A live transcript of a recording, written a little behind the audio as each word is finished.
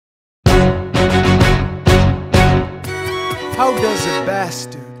How does a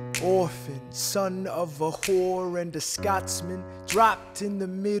bastard, orphan, son of a whore and a Scotsman, dropped in the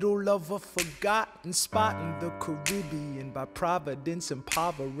middle of a forgotten spot in the Caribbean, by providence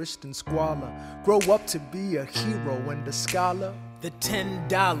impoverished and squalor, grow up to be a hero and a scholar? The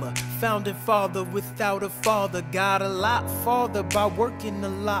 $10 founding father without a father got a lot farther by working a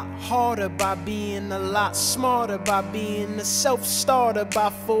lot harder, by being a lot smarter, by being a self-starter. By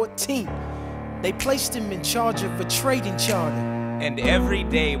 14, they placed him in charge of a trading charter. And every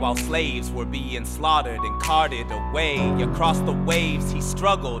day while slaves were being slaughtered and carted away across the waves, he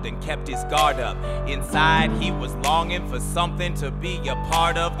struggled and kept his guard up. Inside he was longing for something to be a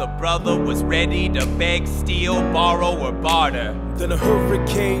part of. The brother was ready to beg, steal, borrow, or barter. Then a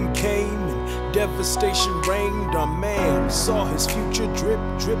hurricane came and devastation reigned. Our man saw his future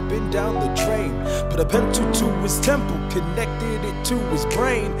dripping down the drain. Put a pencil to his temple, connected it to his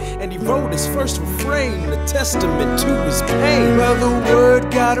brain, and he wrote his first refrain, a testament to his pain. Well, the word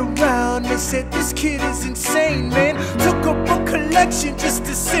got around, they said this kid is insane, man. Took a book collection just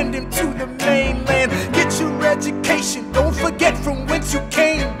to send him to the mainland. Get your education, don't forget from whence you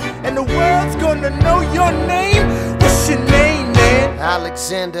came, and the world's gonna know your name. What's your name, man?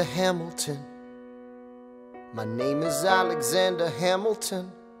 Alexander Hamilton. My name is Alexander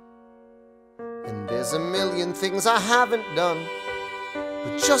Hamilton, and there's a million things I haven't done,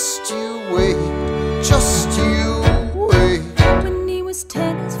 but just you wait, just you wait. When he was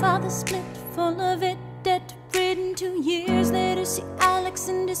 10, his father split, full of it, debt-ridden. 2 years later, see Alex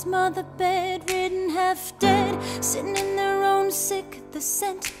and his mother bedridden, half dead, sitting in their own sick, the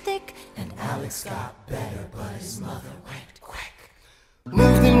scent thick. And Alex got better, but his mother went quick.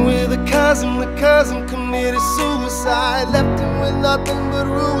 Moved in with a cousin, the cousin committed suicide. Left him with nothing but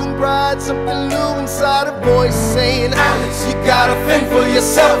ruined pride. Something new inside, a voice saying, Alex, you gotta fend for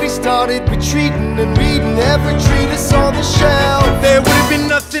yourself. He started retreating and reading every treatise on the shelf. There would have been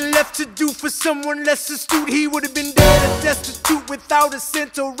nothing left to do for someone less astute. He would have been dead and destitute without a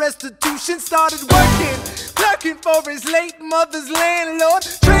cent or restitution. Started working, clerking for his late mother's landlord,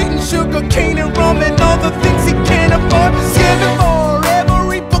 trading sugar cane and rum and all the things he can't afford. Scamming for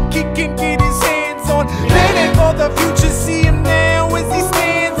every book he can get his hands on, planning for the future. See him now as he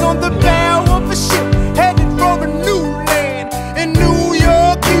stands on the bow of a ship, headed for a new land. In New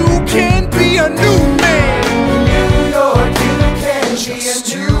York you can be a new man. In New York you can be a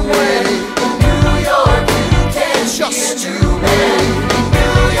new man. In New York you can be a new man. In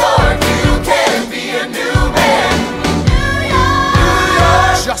New York you can be a new man. New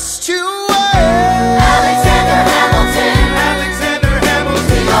York, just you wait. Alexander Hamilton. Alexander Hamilton.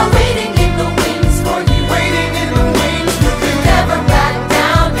 We are waiting in the wings for you. Waiting in the wings for you. You never back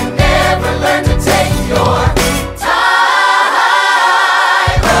down, you never learn to take your time.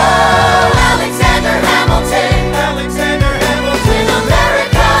 Oh, Alexander Hamilton. Alexander Hamilton. When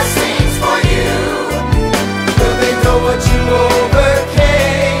America sings for you. Will they know what you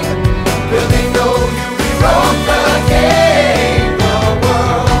overcame? Will they know you rewrote the game? The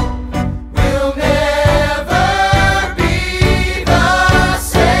world will never be the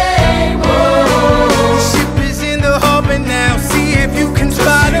same. The ship is in the harbor now, see if you can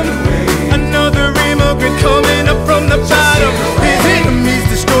spot him. Another immigrant coming up from the bottom. His enemies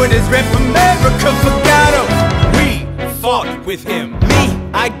destroyed his rep, America forgot him. We fought with him, me,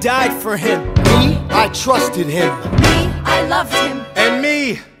 I died for him. Me, I trusted him. Me, I loved him. And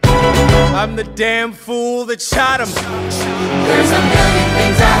me, I'm the damn fool that shot him. There's a million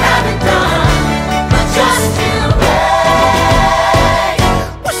things I haven't done, but just you wait.